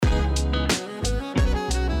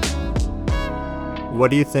what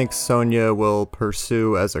do you think Sonia will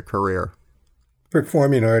pursue as a career?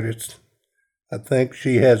 Performing artist. I think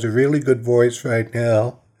she has a really good voice right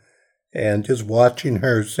now. And just watching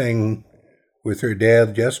her sing with her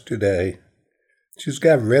dad yesterday, she's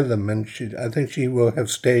got rhythm, and I think she will have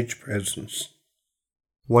stage presence.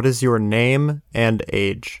 What is your name and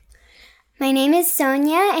age? My name is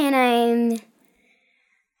Sonia, and I'm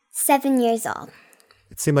 7 years old.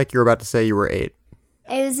 It seemed like you were about to say you were 8.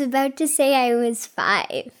 I was about to say I was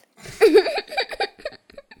 5.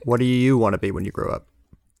 What do you want to be when you grow up?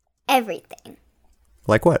 Everything.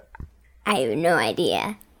 Like what? I have no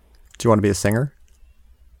idea. Do you want to be a singer?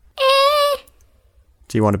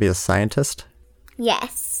 Do you want to be a scientist?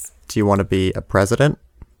 Yes. Do you want to be a president?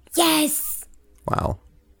 Yes! Wow.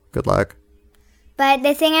 Good luck. But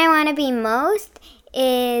the thing I want to be most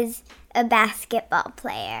is a basketball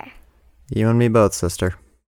player. You and me both, sister.